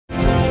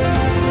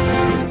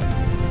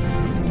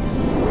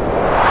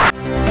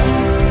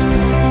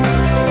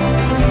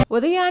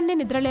ఉదయాన్నే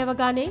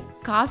నిద్రలేవగానే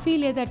కాఫీ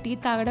లేదా టీ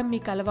తాగడం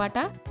మీకు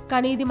అలవాటా?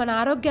 కానీ ఇది మన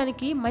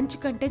ఆరోగ్యానికి మంచి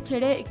కంటే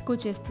చెడే ఎక్కువ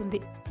చేస్తుంది.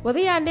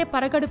 ఉదయాన్నే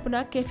పరగడుపున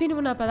కెఫిన్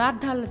ఉన్న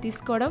పదార్థాలను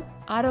తీసుకోవడం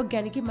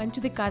ఆరోగ్యానికి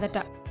మంచిది కాదట.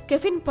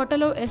 కెఫిన్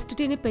పొట్టలో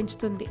ఎసిడిటీని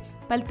పెంచుతుంది.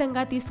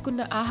 ఫలితంగా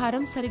తీసుకున్న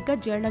ఆహారం సరిగ్గా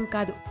జీర్ణం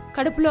కాదు.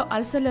 కడుపులో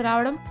అల్సర్లు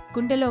రావడం,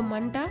 గుండెలో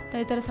మంట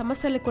తదితర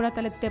సమస్యలు కూడా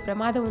తలెత్తే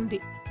ప్రమాదం ఉంది.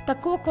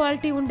 తక్కువ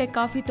క్వాలిటీ ఉండే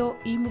కాఫీతో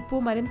ఈ ముప్పు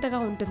మరింతగా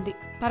ఉంటుంది.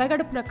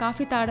 పరగడుపున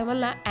కాఫీ తాగడం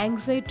వల్ల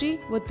యాంగ్జైటీ,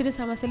 ఒత్తిడి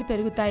సమస్యలు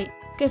పెరుగుతాయి.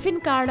 కెఫిన్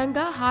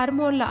కారణంగా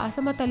హార్మోన్ల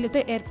అసమతుల్యత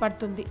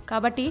ఏర్పడుతుంది.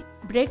 కాబట్టి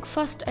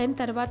బ్రేక్ఫాస్ట్ అయిన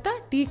తర్వాత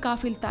టీ,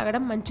 కాఫీలు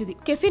తాగడం మంచిది.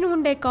 కెఫిన్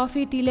ఉండే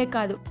కాఫీ, టీలే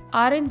కాదు,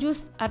 ఆరెంజ్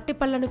జ్యూస్,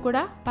 అరటిపళ్లను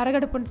కూడా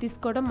పరగడుపున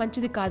తీసుకోవడం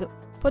మంచిది కాదు.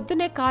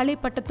 పొద్దునే ఖాళీ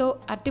పట్టతో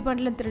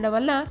అరటిపండ్లను తినడం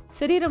వల్ల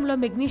శరీరంలో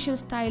మెగ్నీషియం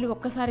స్థాయిలు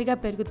ఒక్కసారిగా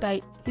పెరుగుతాయి.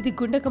 ఇది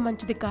గుండెకు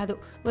మంచిది కాదు.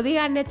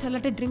 ఉదయాన్నే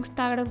చల్లటి డ్రింక్స్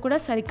తాగడం కూడా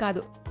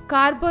సరికాదు.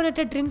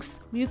 కార్బోనేటెడ్ డ్రింక్స్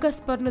మ్యూకస్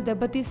పొరను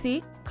దెబ్బతీసి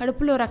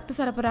కడుపులో రక్త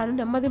సరఫరాను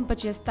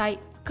నెమ్మదింపచేస్తాయి.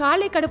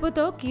 ఖాళీ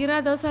కడుపుతో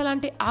కీరాదోస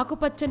లాంటి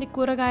ఆకుపచ్చని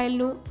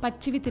కూరగాయలను,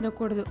 పచ్చివి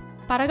తినకూడదు.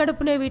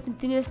 పరగడుపునే వీటిని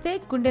తినేస్తే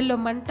గుండెల్లో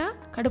మంట,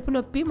 కడుపు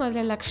నొప్పి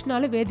మొదలైన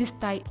లక్షణాలు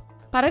వేధిస్తాయి.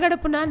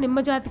 పరగడుపున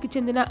నిమ్మజాతికి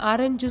చెందిన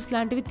ఆరెంజ్ జ్యూస్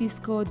లాంటివి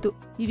తీసుకోవద్దు.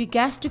 ఇవి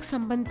గ్యాస్ట్రిక్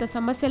సంబంధిత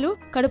సమస్యలు,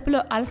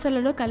 కడుపులో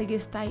అల్సర్లను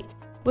కలిగిస్తాయి.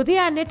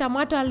 ఉదయాన్నే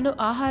టమాటాలను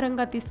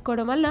ఆహారంగా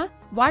తీసుకోవడం వల్ల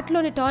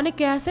వాటిలోని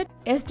టానిక్ యాసిడ్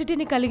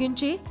ఎసిడిటీని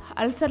కలిగించి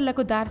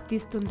అల్సర్లకు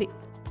దారితీస్తుంది.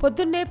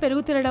 పొద్దున్నే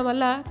పెరుగు తినడం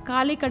వల్ల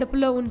ఖాళీ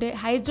కడుపులో ఉండే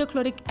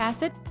హైడ్రోక్లోరిక్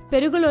యాసిడ్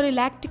పెరుగులోని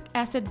లాక్టిక్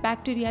యాసిడ్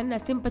బ్యాక్టీరియాని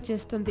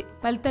నశింపచేస్తుంది.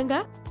 ఫలితంగా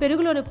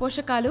పెరుగులోని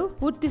పోషకాలు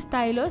పూర్తి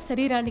స్థాయిలో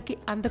శరీరానికి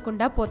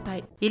అందకుండా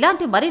పోతాయి.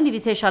 ఇలాంటి మరిన్ని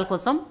విశేషాల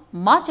కోసం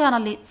మా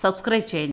ఛానల్ని సబ్స్క్రైబ్ చేయండి.